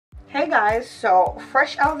guys, so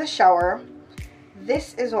fresh out of the shower,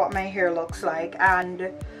 this is what my hair looks like,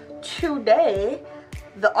 and today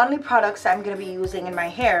the only products I'm going to be using in my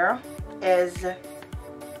hair is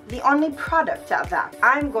the only product at that.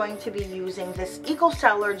 I'm going to be using this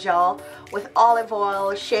STYLER gel with olive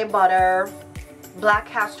oil, shea butter, black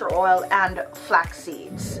castor oil, and flax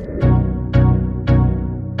seeds.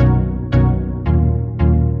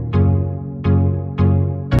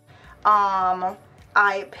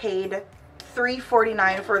 I paid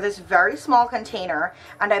 $3.49 for this very small container,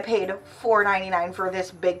 and I paid $4.99 for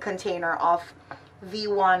this big container of the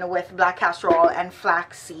one with black castor oil and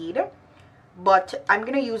flaxseed. But I'm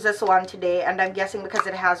gonna use this one today, and I'm guessing because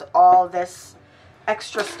it has all this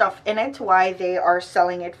extra stuff in it why they are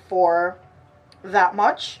selling it for that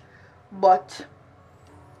much. But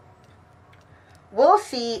we'll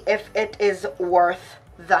see if it is worth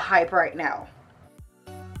the hype right now.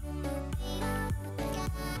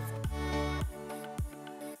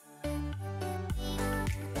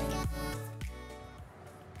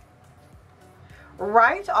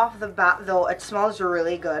 Right off the bat though, it smells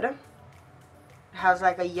really good. It has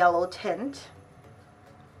like a yellow tint.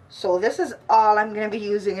 So this is all I'm going to be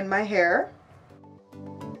using in my hair.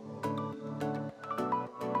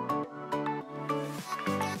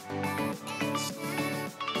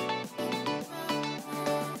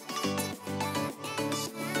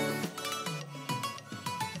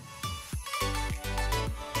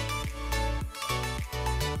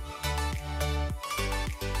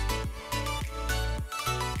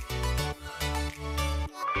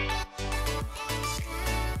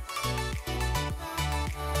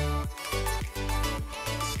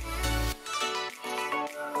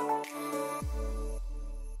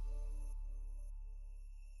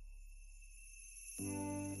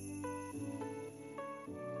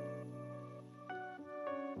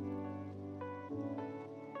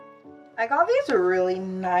 I got these really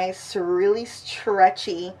nice, really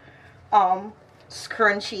stretchy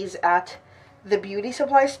scrunchies at the beauty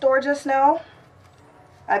supply store just now.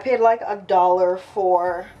 I paid like $1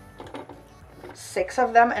 for 6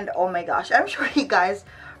 of them, and oh my gosh, I'm sure you guys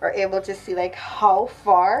are able to see like how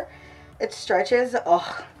far it stretches.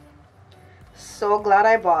 Oh, so glad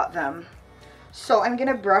I bought them. So I'm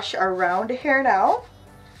gonna brush around here now.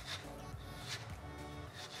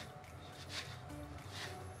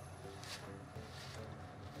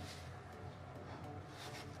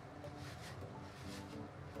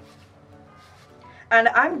 And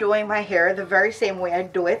I'm doing my hair the very same way I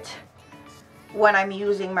do it when I'm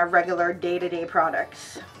using my regular day-to-day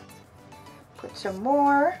products. Put some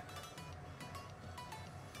more.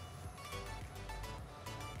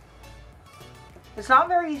 It's not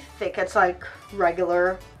very thick, it's like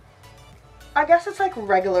regular, I guess it's like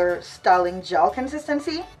regular styling gel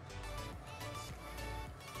consistency.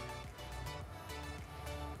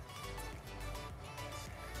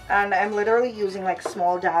 And I'm literally using like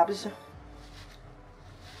small dabs.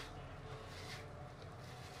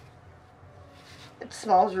 It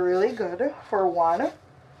smells really good, for one.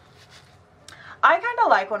 I kind of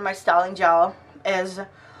like when my styling gel is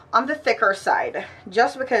on the thicker side,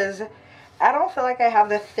 just because I don't feel like I have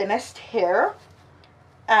the thinnest hair,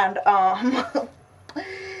 and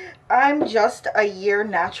I'm just a year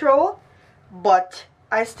natural, but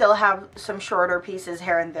I still have some shorter pieces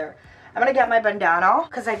here and there. I'm gonna get my bandana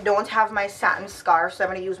because I don't have my satin scarf, so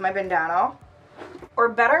I'm gonna use my bandana, or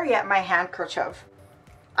better yet, my handkerchief.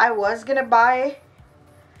 I was gonna buy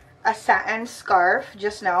a satin scarf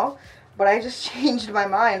just now, but I just changed my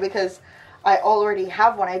mind because I already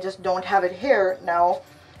have one. I just don't have it here now.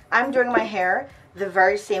 I'm doing my hair the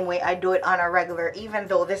very same way I do it on a regular, even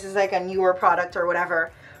though this is like a newer product or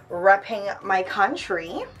whatever, repping my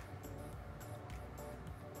country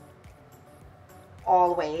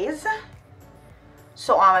always.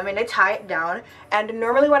 So I'm gonna tie it down, and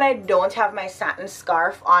normally when I don't have my satin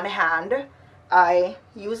scarf on hand, I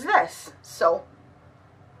use this. So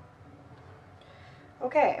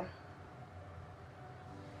okay.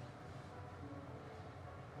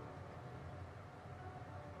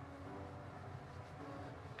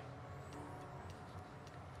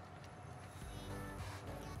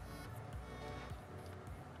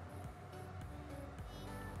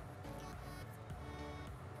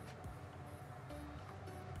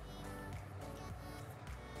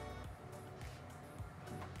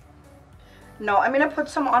 No, I'm going to put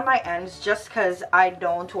some on my ends just because I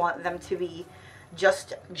don't want them to be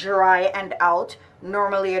just dry and out.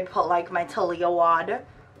 Normally I'd put like my Talia Wad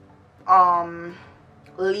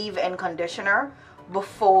leave-in conditioner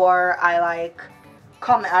before I like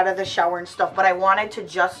come out of the shower and stuff, but I wanted to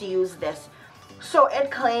just use this So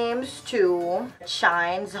it claims to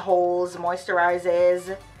shines, holds,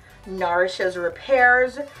 moisturizes, nourishes,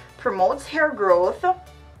 repairs, promotes hair growth,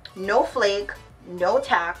 no flake, no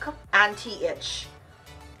tack, anti-itch.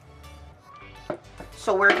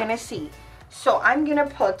 So we're gonna see. So I'm gonna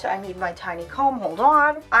put, I need my tiny comb, hold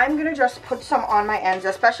on. I'm gonna just put some on my ends,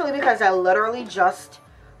 especially because I literally just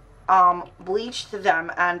bleached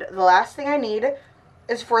them, and the last thing I need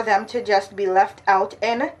is for them to just be left out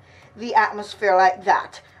in the atmosphere like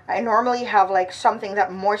that. I normally have like something that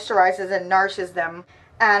moisturizes and nourishes them,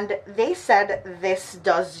 and they said this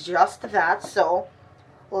does just that. So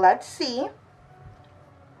let's see.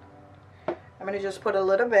 I'm gonna just put a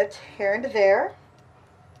little bit here and there.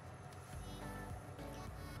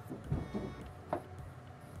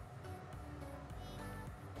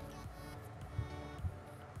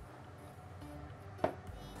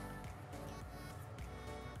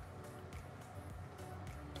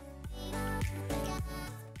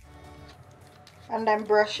 And I'm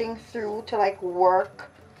brushing through to like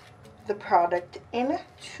work the product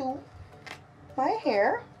into my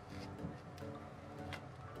hair.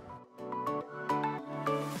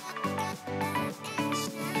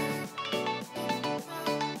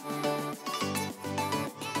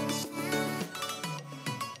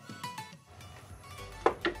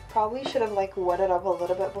 Probably should have like wet it up a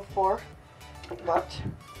little bit before, but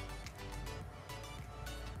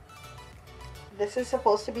this is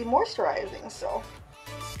supposed to be moisturizing, so.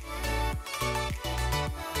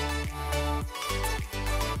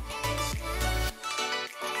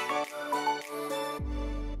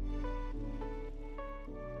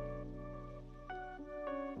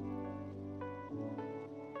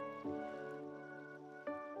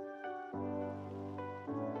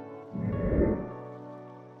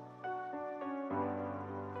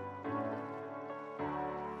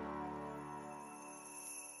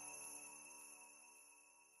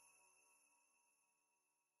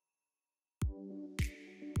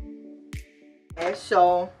 Okay,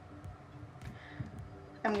 so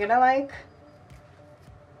I'm gonna like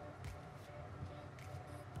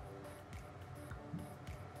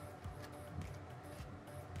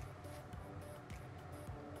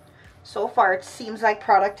so far it seems like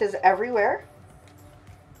product is everywhere.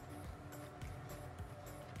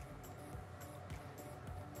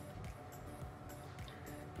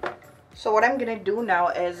 So what I'm gonna do now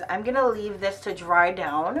is I'm gonna leave this to dry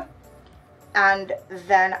down, and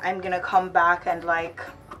then I'm gonna come back and like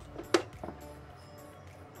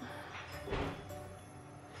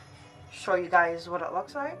show you guys what it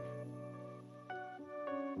looks like.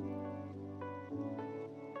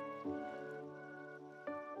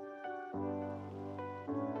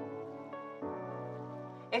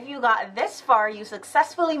 If you got this far, you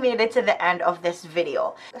successfully made it to the end of this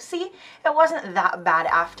video. See, it wasn't that bad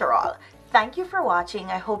after all. Thank you for watching.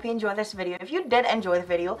 I hope you enjoyed this video. If you did enjoy the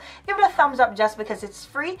video, give it a thumbs up just because it's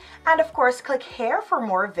free. And of course, click here for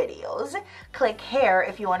more videos. Click here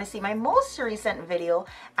if you want to see my most recent video,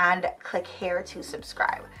 and click here to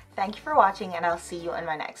subscribe. Thank you for watching, and I'll see you in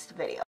my next video.